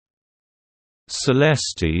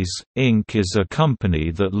Celestis, Inc. is a company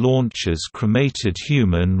that launches cremated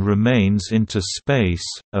human remains into space,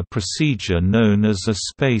 a procedure known as a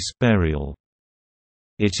space burial.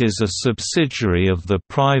 It is a subsidiary of the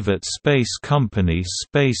private space company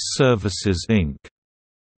Space Services Inc.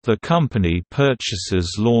 The company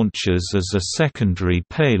purchases launches as a secondary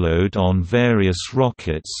payload on various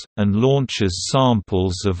rockets, and launches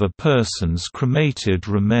samples of a person's cremated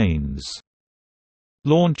remains.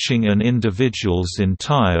 Launching an individual's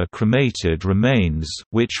entire cremated remains,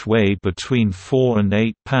 which weigh between 4 and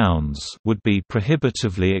 8 pounds, would be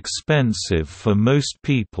prohibitively expensive for most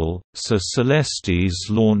people, so Celestis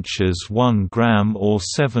launches 1 gram or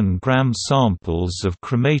 7 gram samples of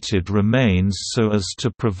cremated remains so as to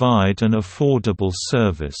provide an affordable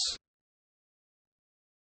service.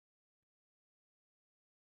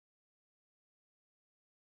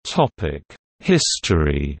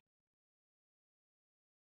 History.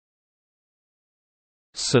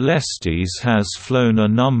 Celestis has flown a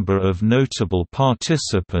number of notable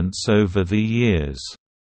participants over the years.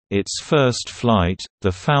 Its first flight,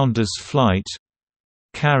 the Founder's Flight,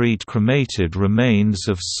 carried cremated remains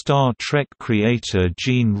of Star Trek creator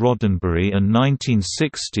Gene Roddenberry and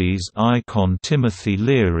 1960s icon Timothy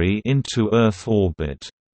Leary into Earth orbit.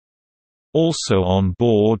 Also on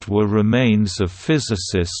board were remains of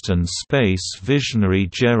physicist and space visionary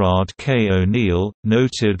Gerard K. O'Neill,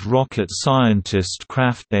 noted rocket scientist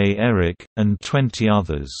Kraft A. Eric, and 20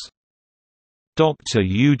 others. Dr.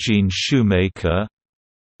 Eugene Shoemaker,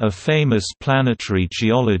 a famous planetary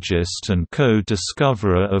geologist and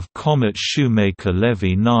co-discoverer of comet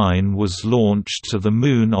Shoemaker-Levy 9, was launched to the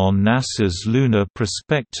Moon on NASA's Lunar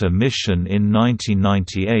Prospector mission in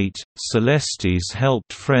 1998. Celestis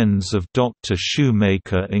helped friends of Dr.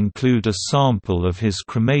 Shoemaker include a sample of his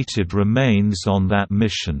cremated remains on that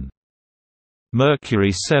mission.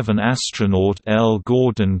 Mercury 7 astronaut L.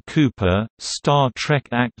 Gordon Cooper, Star Trek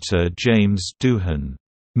actor James Doohan,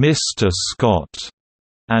 Mr. Scott,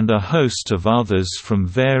 and a host of others from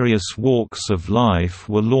various walks of life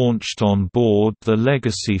were launched on board the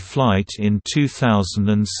Legacy flight in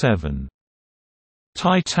 2007.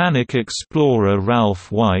 Titanic explorer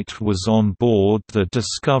Ralph White was on board the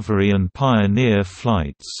Discovery and Pioneer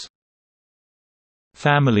flights.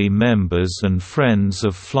 Family members and friends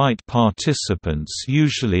of flight participants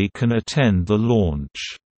usually can attend the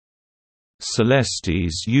launch.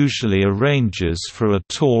 Celestis usually arranges for a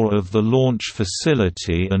tour of the launch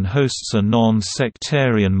facility and hosts a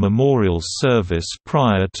non-sectarian memorial service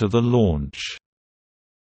prior to the launch.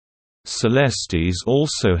 Celestis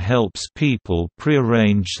also helps people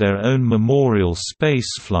pre-arrange their own memorial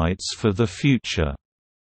spaceflights for the future.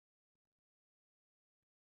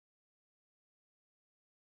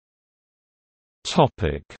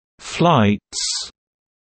 Flights.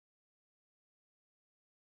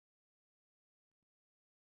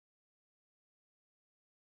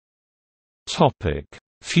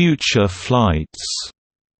 Future flights.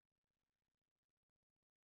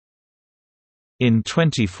 In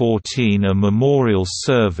 2014, a memorial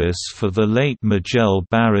service for the late Majel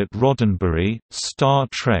Barrett Roddenberry, Star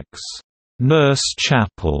Trek's Nurse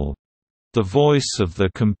Chapel, the voice of the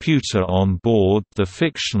computer on board the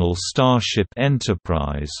fictional Starship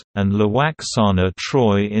Enterprise, and Lwaxana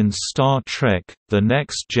Troi in Star Trek: The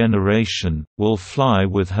Next Generation, will fly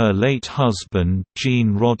with her late husband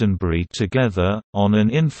Gene Roddenberry together, on an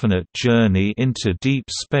infinite journey into deep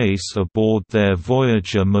space aboard their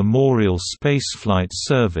Voyager Memorial Spaceflight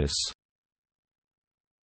service.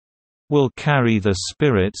 Will carry their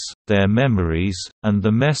spirits, their memories, and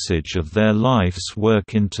the message of their life's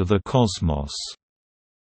work into the cosmos.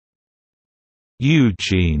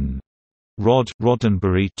 Eugene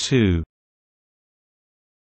Roddenberry II